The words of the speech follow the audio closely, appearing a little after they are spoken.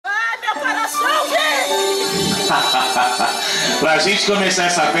Pra gente começar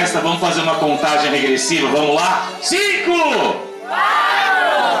essa festa, vamos fazer uma contagem regressiva. Vamos lá? 5, 4,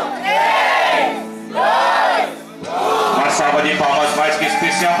 3, 2, 1. Uma salva de palmas mais que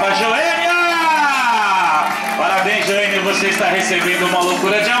especial pra Joênia! Parabéns, Joênia, você está recebendo uma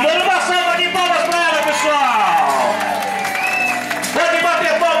loucura de amor. Uma salva de palmas pra ela, pessoal! Pode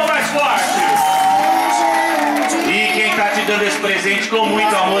bater palma mais forte! E quem tá te dando esse presente com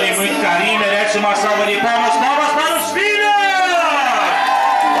muito amor e muito carinho merece uma salva de palmas. Palmas para os filhos!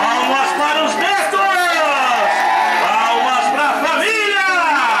 Palmas para os netos! Palmas para a família!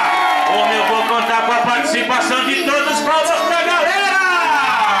 Como eu vou contar com a participação de todos, palmas para a galera!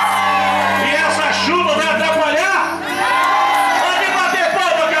 E essa chuva vai atrapalhar? Pode bater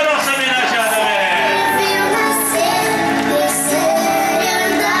palma que a nossa homenageada merece!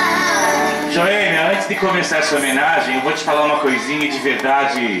 Joênia, antes de começar essa homenagem, eu vou te falar uma coisinha de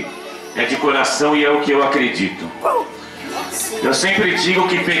verdade, é de coração e é o que eu acredito. Eu sempre digo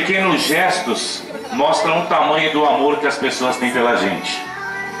que pequenos gestos mostram o tamanho do amor que as pessoas têm pela gente.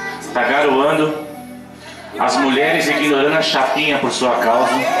 Tá garoando, as mulheres ignorando a chapinha por sua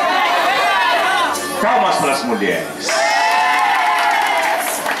causa. Palmas para as mulheres.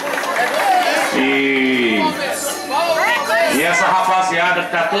 E essa rapaziada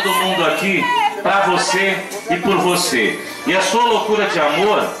que tá todo mundo aqui pra você e por você. E a sua loucura de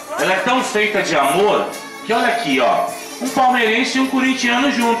amor, ela é tão feita de amor que olha aqui, ó, um palmeirense e um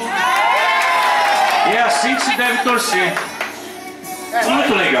corintiano junto. E é assim que se deve torcer.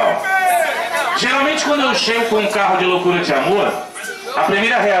 Muito legal. Geralmente quando eu chego com um carro de loucura de amor, a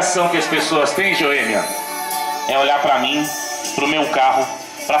primeira reação que as pessoas têm, Joênia, é olhar pra mim, pro meu carro,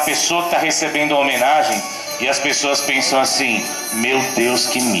 pra pessoa que tá recebendo a homenagem, e as pessoas pensam assim: meu Deus,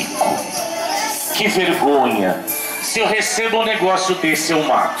 que mico, que vergonha, se eu recebo um negócio desse eu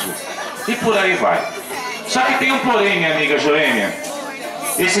mato. E por aí vai. Só que tem um porém, minha amiga Joênia.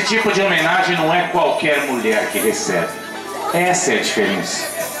 Esse tipo de homenagem não é qualquer mulher que recebe. Essa é a diferença.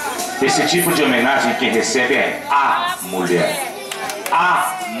 Esse tipo de homenagem quem recebe é a mulher,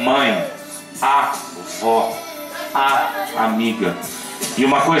 a mãe, a vó, a amiga. E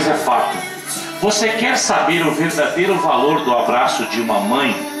uma coisa é fato: você quer saber o verdadeiro valor do abraço de uma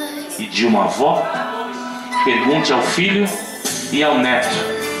mãe e de uma avó? Pergunte ao filho e ao neto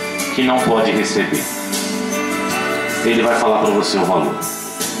que não pode receber. Ele vai falar para você o valor.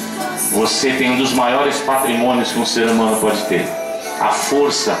 Você tem um dos maiores patrimônios que um ser humano pode ter: a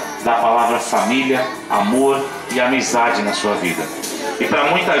força da palavra família, amor e amizade na sua vida. E para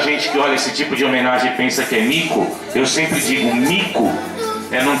muita gente que olha esse tipo de homenagem e pensa que é mico, eu sempre digo: mico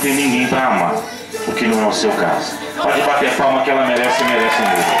é não ter ninguém para amar, o que não é o seu caso. Pode bater palma que ela merece, merece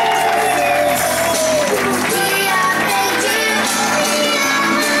mesmo.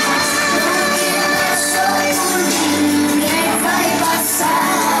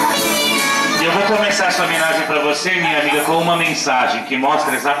 Eu vou começar essa homenagem para você, minha amiga, com uma mensagem que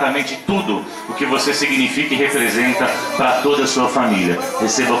mostra exatamente tudo o que você significa e representa para toda a sua família.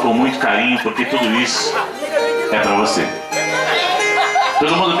 Receba com muito carinho, porque tudo isso é para você.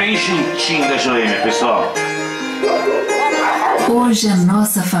 Todo mundo bem juntinho da Joênia, pessoal. Hoje a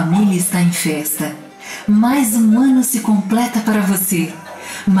nossa família está em festa. Mais um ano se completa para você.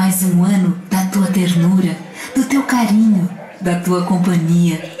 Mais um ano da tua ternura, do teu carinho, da tua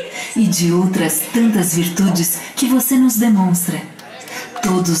companhia e de outras tantas virtudes que você nos demonstra.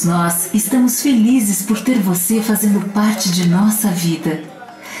 Todos nós estamos felizes por ter você fazendo parte de nossa vida.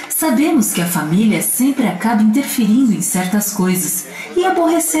 Sabemos que a família sempre acaba interferindo em certas coisas e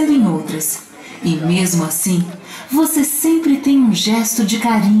aborrecendo em outras. E mesmo assim, você sempre tem um gesto de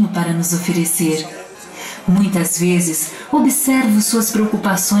carinho para nos oferecer. Muitas vezes, observo suas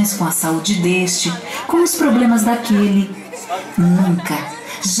preocupações com a saúde deste, com os problemas daquele. Nunca,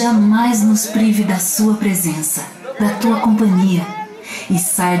 jamais nos prive da sua presença, da tua companhia. E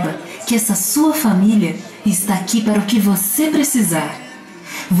saiba que essa sua família está aqui para o que você precisar.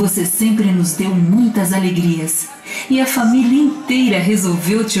 Você sempre nos deu muitas alegrias e a família inteira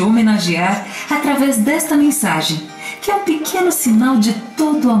resolveu te homenagear através desta mensagem, que é um pequeno sinal de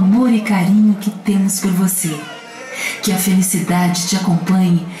todo o amor e carinho que temos por você. Que a felicidade te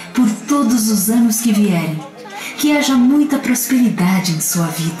acompanhe por todos os anos que vierem. Que haja muita prosperidade em sua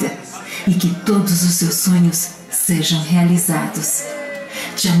vida e que todos os seus sonhos sejam realizados.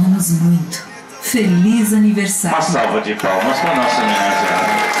 Te amamos muito. Feliz aniversário. Uma salva de palmas para a nossa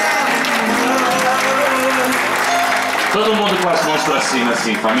homenageada. Todo mundo com as mãos para cima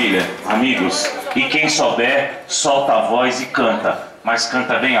assim, família, amigos. E quem souber, solta a voz e canta. Mas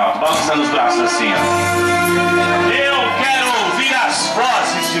canta bem alto, balançando os braços assim, ó. Eu quero ouvir as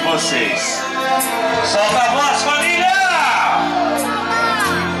vozes de vocês. Solta a voz, família!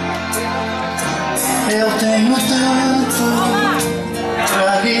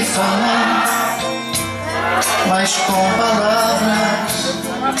 falar, mas com palavras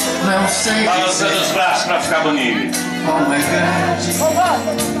não sei balançando os braços pra ficar bonito. Como é grande meu amor.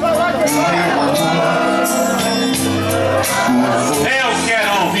 Eu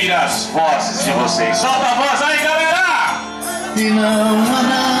quero ouvir as vozes de vocês. Solta a voz aí, galera! E não há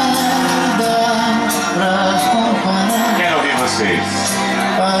nada pra comparar. Quero ouvir vocês.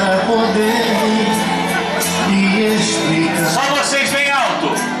 Para poder lhe explicar. Só vocês bem alto.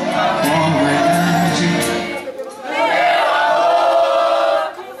 Como é grande.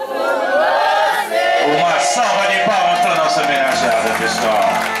 Uma salva de palmas para nossa homenageada, pessoal.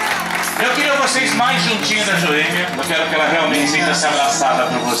 Eu queria vocês mais juntinhos da Joênia. Eu quero que ela realmente sinta-se abraçada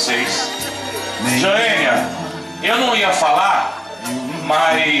por vocês. Joênia, eu não ia falar,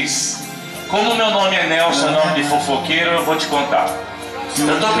 mas como meu nome é Nelson, nome de fofoqueiro, eu vou te contar.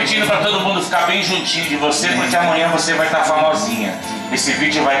 Eu tô pedindo para todo mundo ficar bem juntinho de você, porque amanhã você vai estar famosinha. Esse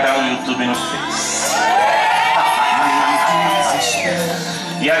vídeo vai estar no YouTube e no Face.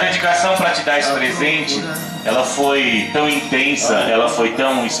 E a dedicação para te dar esse presente, ela foi tão intensa, ela foi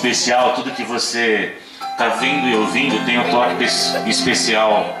tão especial. Tudo que você tá vendo e ouvindo tem um toque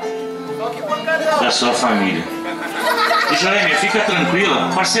especial da sua família. E Joênia, fica tranquila.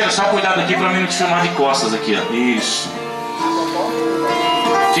 Parceiro, só cuidado aqui para mim não te filmar de costas aqui, ó. Isso.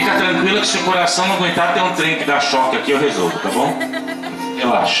 Fica tranquila que se o coração não aguentar, tem um trem que dá choque aqui, eu resolvo, tá bom?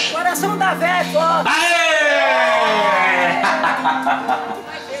 Relaxa. Coração da velha, Aê!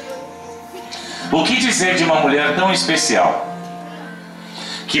 O que dizer de uma mulher tão especial?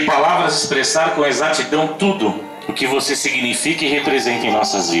 Que palavras expressar com exatidão tudo o que você significa e representa em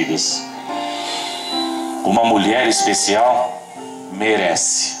nossas vidas. Uma mulher especial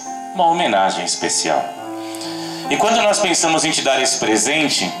merece uma homenagem especial. E quando nós pensamos em te dar esse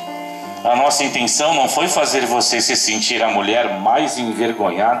presente, a nossa intenção não foi fazer você se sentir a mulher mais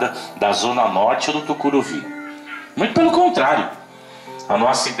envergonhada da Zona Norte ou do Tucuruvi. Muito pelo contrário. A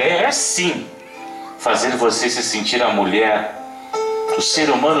nossa ideia é sim fazer você se sentir a mulher, o ser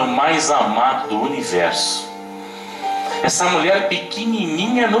humano mais amado do universo. Essa mulher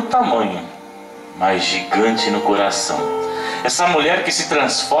pequenininha no tamanho, mas gigante no coração. Essa mulher que se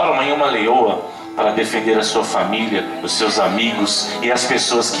transforma em uma leoa para defender a sua família, os seus amigos e as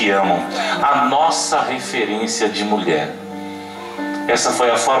pessoas que amam. A nossa referência de mulher. Essa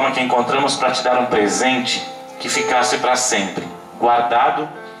foi a forma que encontramos para te dar um presente que ficasse para sempre, guardado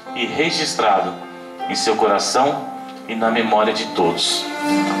e registrado em seu coração e na memória de todos.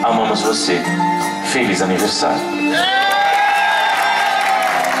 Amamos você. Feliz aniversário.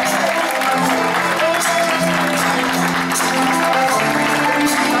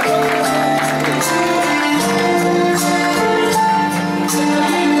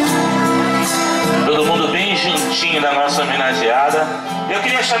 Da nossa homenageada. Eu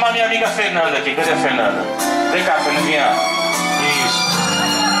queria chamar minha amiga Fernanda aqui. Cadê a Fernanda? Vem cá, Fernandinha. Isso.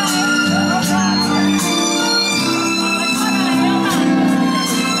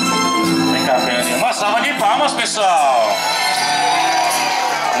 Vem cá, Fernandinha. Uma salva de palmas, pessoal.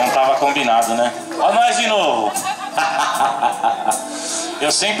 Não estava combinado, né? Olha nós de novo.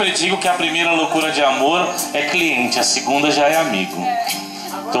 Eu sempre digo que a primeira loucura de amor é cliente, a segunda já é amigo.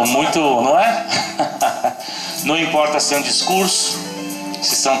 Tô muito, não é? Não importa se é um discurso,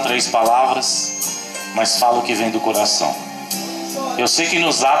 se são 3 palavras, mas fala o que vem do coração. Eu sei que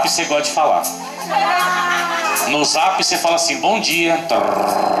no zap você gosta de falar. No zap você fala assim, bom dia.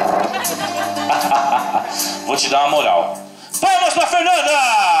 Vou te dar uma moral. Palmas pra Fernanda!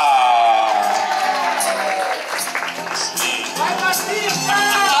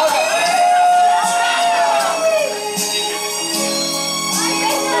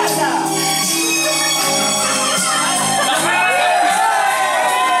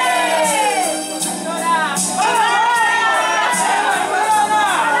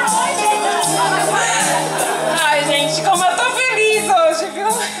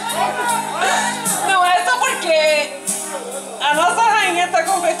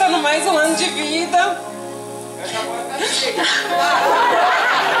 Completando mais um ano de vida.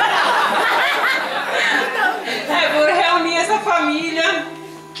 É por reunir essa família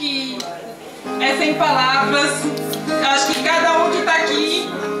que é sem palavras. Eu acho que cada um que tá aqui.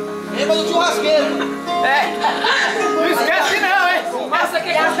 Lembra do churrasqueiro. É. Não esquece não, hein? Essa aqui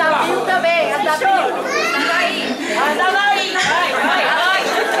é a Jardim também. A Jardim. Anda aí. Anda aí. Vai.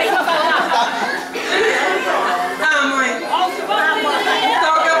 Ah, mãe.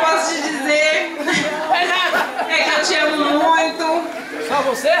 Então o que eu posso te dizer é que eu te amo muito. Só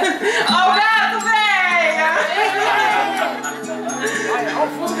você? Ó o gato, velha!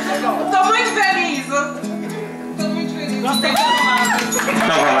 Tô muito feliz. Tô muito feliz.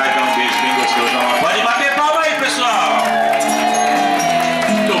 Então vai lá e dá um beijo bem gostoso. Pode bater palma aí, pessoal.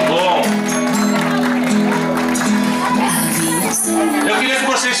 Muito bom. Eu queria que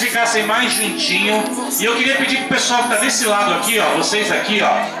vocês ficassem mais juntinho. E eu queria pedir pro pessoal que tá desse lado aqui, ó, vocês aqui, ó,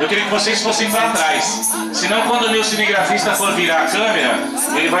 eu queria que vocês fossem pra trás. Senão quando o meu cinegrafista for virar a câmera,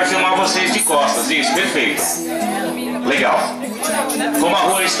 ele vai filmar vocês de costas. Isso, perfeito. Legal. Como a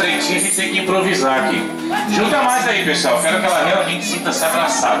rua é estreitinha, a gente tem que improvisar aqui. Junta mais aí, pessoal. Quero que ela realmente sinta-se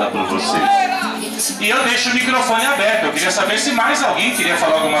abraçada por vocês. E eu deixo o microfone aberto. Eu queria saber se mais alguém queria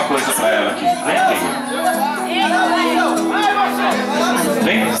falar alguma coisa pra ela aqui. Vem, vem.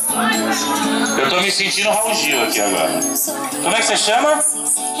 Vem. Eu tô me sentindo Raul Gil aqui agora. Como é que você chama?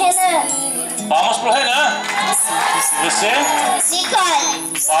 Renan. Palmas pro Renan. Você?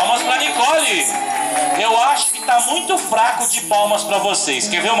 Nicole. Palmas pra Nicole. Eu acho que tá muito fraco de palmas pra vocês.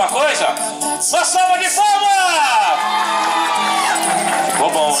 Quer ver uma coisa? Uma salva de palmas! Ficou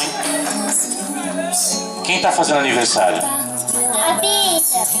bom, hein? Quem tá fazendo aniversário? A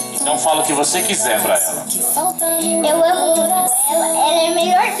Bita. Então fala o que você quiser pra ela. Eu amo muito ela. Ela é a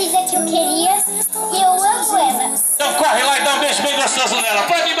melhor vida que eu queria. E eu amo ela. Então corre lá e dá um beijo bem gostoso nela.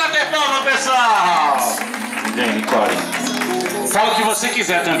 Pode bater palma, pessoal! Vem, Nicole. Fala o que você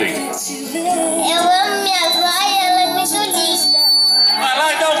quiser também. Eu amo minha avó e ela é muito linda. Vai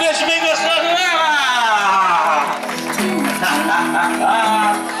lá e dá um beijo bem gostoso nela!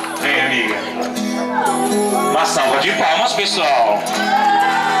 Vem, amiga. Uma salva de palmas, pessoal.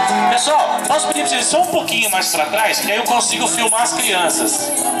 Pessoal, posso pedir pra vocês só um pouquinho mais pra trás, que aí eu consigo filmar as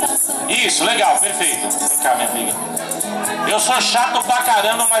crianças. Isso, legal, perfeito. Vem cá, minha amiga. Eu sou chato pra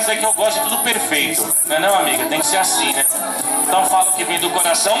caramba, mas é que eu gosto de tudo perfeito. Não é não, amiga? Tem que ser assim, né? Então fala o que vem do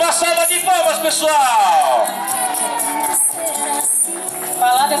coração. Uma salva de palmas, pessoal!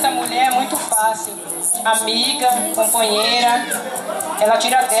 Falar dessa mulher é muito fácil. Amiga, companheira, ela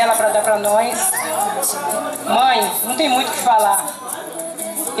tira dela pra dar pra nós. Mãe, não tem muito o que falar.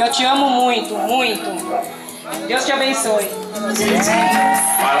 Eu te amo muito, muito. Deus te abençoe.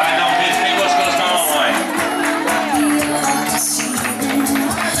 Vai lá e dá um beijo bem gostoso na mamãe.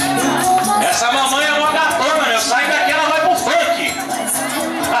 Essa mamãe é uma gatona, meu. Sai daqui, ela vai pro funk.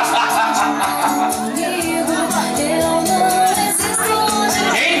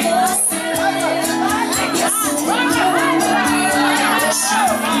 Quem?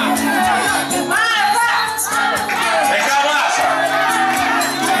 Vem cá, Massa.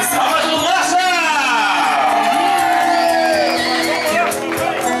 Vamos do Massa.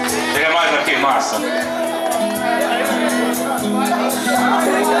 Chega mais aqui, Massa.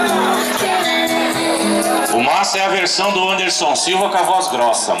 O Massa é a versão do Anderson Silva com a voz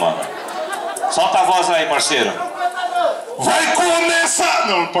grossa, mano. Solta a voz aí, parceiro. Vai começar!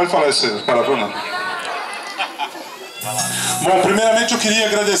 Não, não pode falar isso aí, palavrão não. Bom, primeiramente eu queria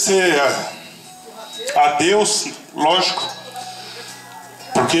agradecer a Deus, lógico,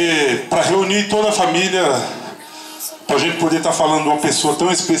 porque para reunir toda a família, para a gente poder estar falando de uma pessoa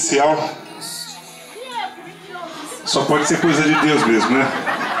tão especial, só pode ser coisa de Deus mesmo, né?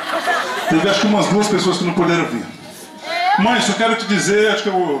 Teve acho que umas 2 pessoas que não puderam vir. Mãe, só quero te dizer, acho que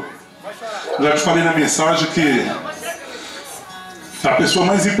eu já te falei na mensagem que a pessoa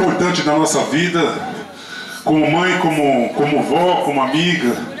mais importante da nossa vida, como mãe, como vó, como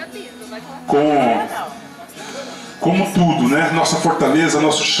amiga, como tudo, né? Nossa fortaleza,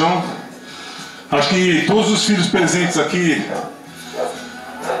 nosso chão. Acho que todos os filhos presentes aqui,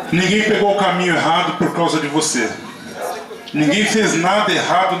 ninguém pegou o caminho errado por causa de você. Ninguém fez nada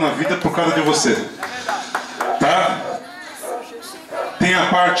errado na vida por causa de você, tá? Tem a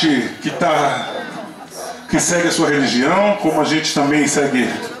parte que segue a sua religião, como a gente também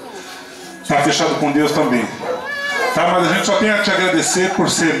segue, tá fechado com Deus também, tá? Mas a gente só tem a te agradecer por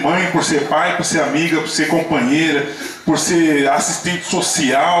ser mãe, por ser pai, por ser amiga, por ser companheira, por ser assistente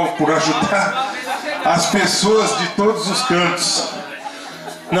social, por ajudar as pessoas de todos os cantos.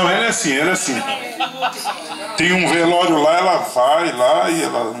 Não, ela é assim, ela é assim. Tem um velório lá, ela vai lá e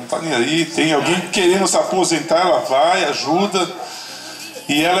ela não tá nem aí. Tem alguém querendo se aposentar, ela vai, ajuda.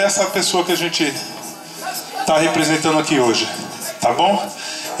 E ela é essa pessoa que a gente tá representando aqui hoje, tá bom?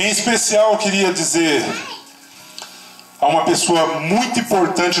 Em especial eu queria dizer a uma pessoa muito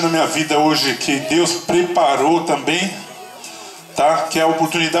importante na minha vida hoje, que Deus preparou também, tá? Que é a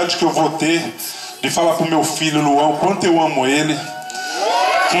oportunidade que eu vou ter de falar pro meu filho Luan o quanto eu amo ele.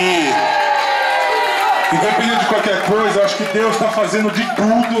 Que independente de qualquer coisa, eu acho que Deus está fazendo de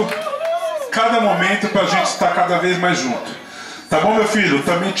tudo, cada momento, para a gente estar cada vez mais junto. Tá bom, meu filho? Eu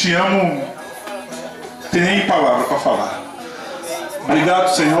também te amo. Tem nem palavra para falar.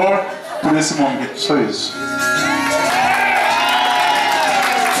 Obrigado, Senhor, por esse momento. Só isso.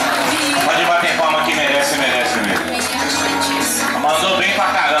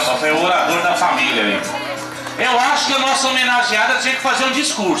 Nossa, é o orador da família, hein? Eu acho que a nossa homenageada tinha que fazer um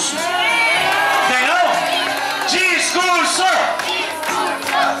discurso. Tem não? Discurso!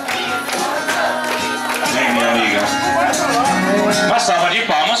 Vem, minha amiga. Uma salva de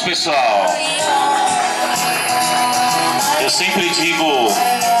palmas, pessoal. Eu sempre digo,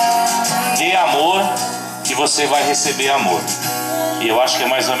 dê amor que você vai receber amor. E eu acho que é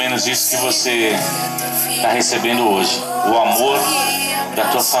mais ou menos isso que você está recebendo hoje. O amor da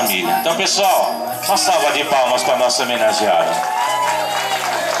tua família. Então, pessoal, uma salva de palmas para a nossa homenageada.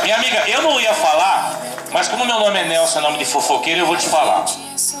 Minha amiga, eu não ia falar, mas como meu nome é Nelson, é nome de fofoqueiro, eu vou te falar.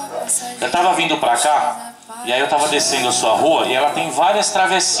 Eu estava vindo para cá, e aí eu estava descendo a sua rua, e ela tem várias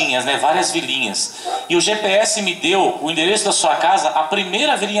travessinhas, né, várias vilinhas. E o GPS me deu o endereço da sua casa, a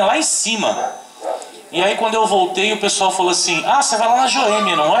primeira vilinha lá em cima. E aí quando eu voltei, o pessoal falou assim, ah, você vai lá na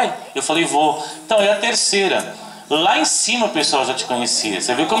Joêmia, não é? Eu falei, vou. Então, é a terceira. Lá em cima o pessoal já te conhecia.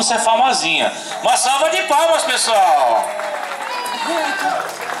 Você viu como você é famosinha. Uma salva de palmas, pessoal!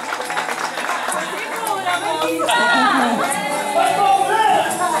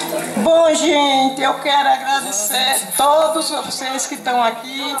 Bom, gente, eu quero agradecer a todos vocês que estão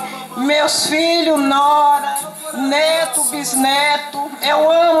aqui, meus filhos, nora, neto, bisneto,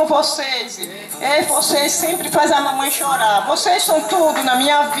 eu amo vocês. E vocês sempre fazem a mamãe chorar. Vocês são tudo na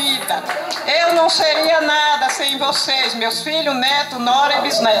minha vida. Eu não seria nada sem vocês, meus filhos, neto, nora e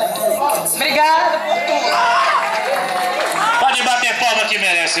bisneto. Obrigada por tudo. Pode bater palma que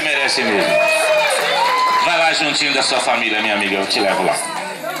merece, merece mesmo. Vai lá juntinho da sua família, minha amiga, eu te levo lá.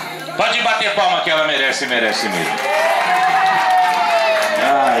 Pode bater palma que ela merece, merece mesmo.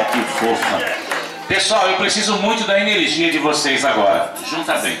 Ai, que fofa. Pessoal, eu preciso muito da energia de vocês agora.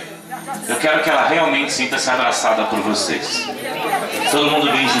 Junta bem. Eu quero que ela realmente sinta-se abraçada por vocês. Todo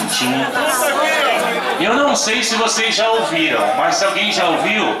mundo bem juntinho. Eu não sei se vocês já ouviram, mas se alguém já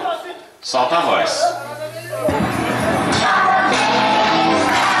ouviu, solta a voz.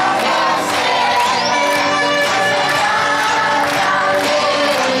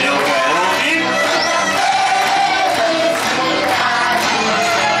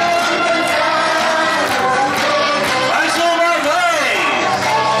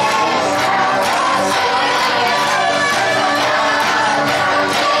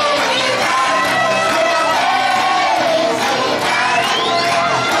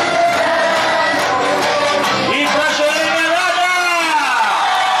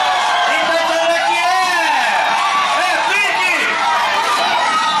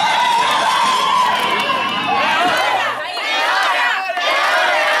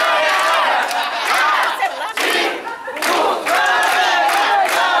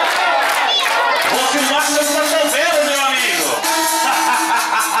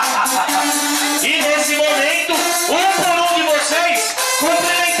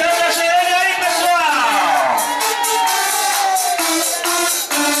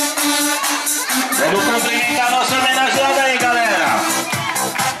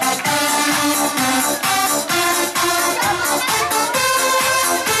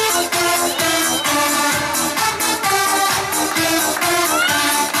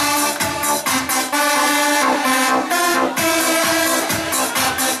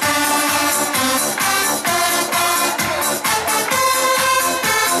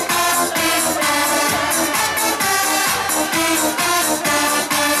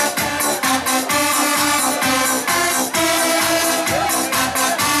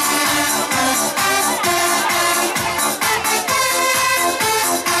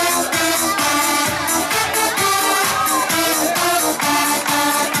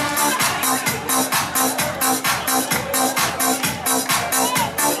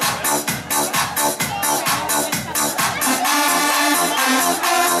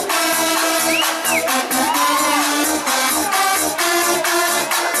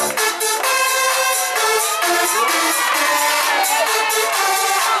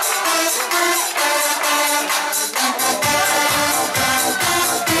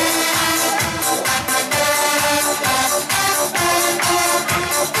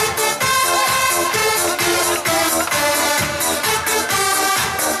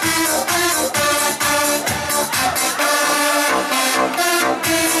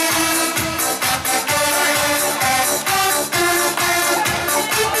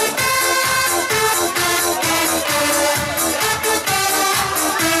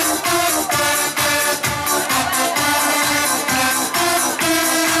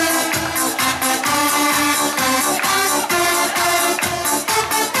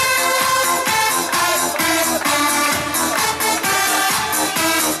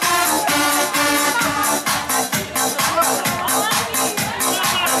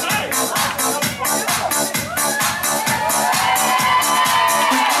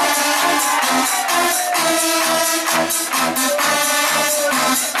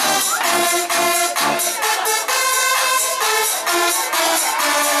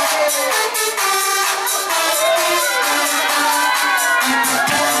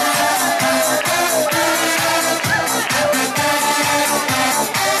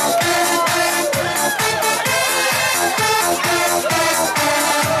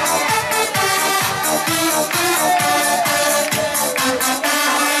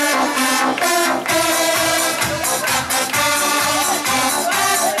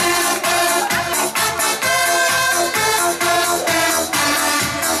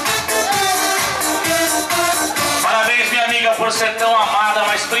 Por ser tão amada,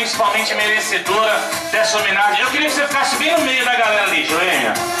 mas principalmente merecedora dessa homenagem. Eu queria que você ficasse bem no meio da galera ali,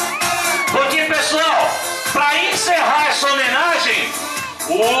 Joênia. Porque, pessoal, para encerrar essa homenagem,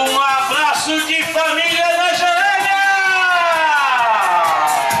 um abraço de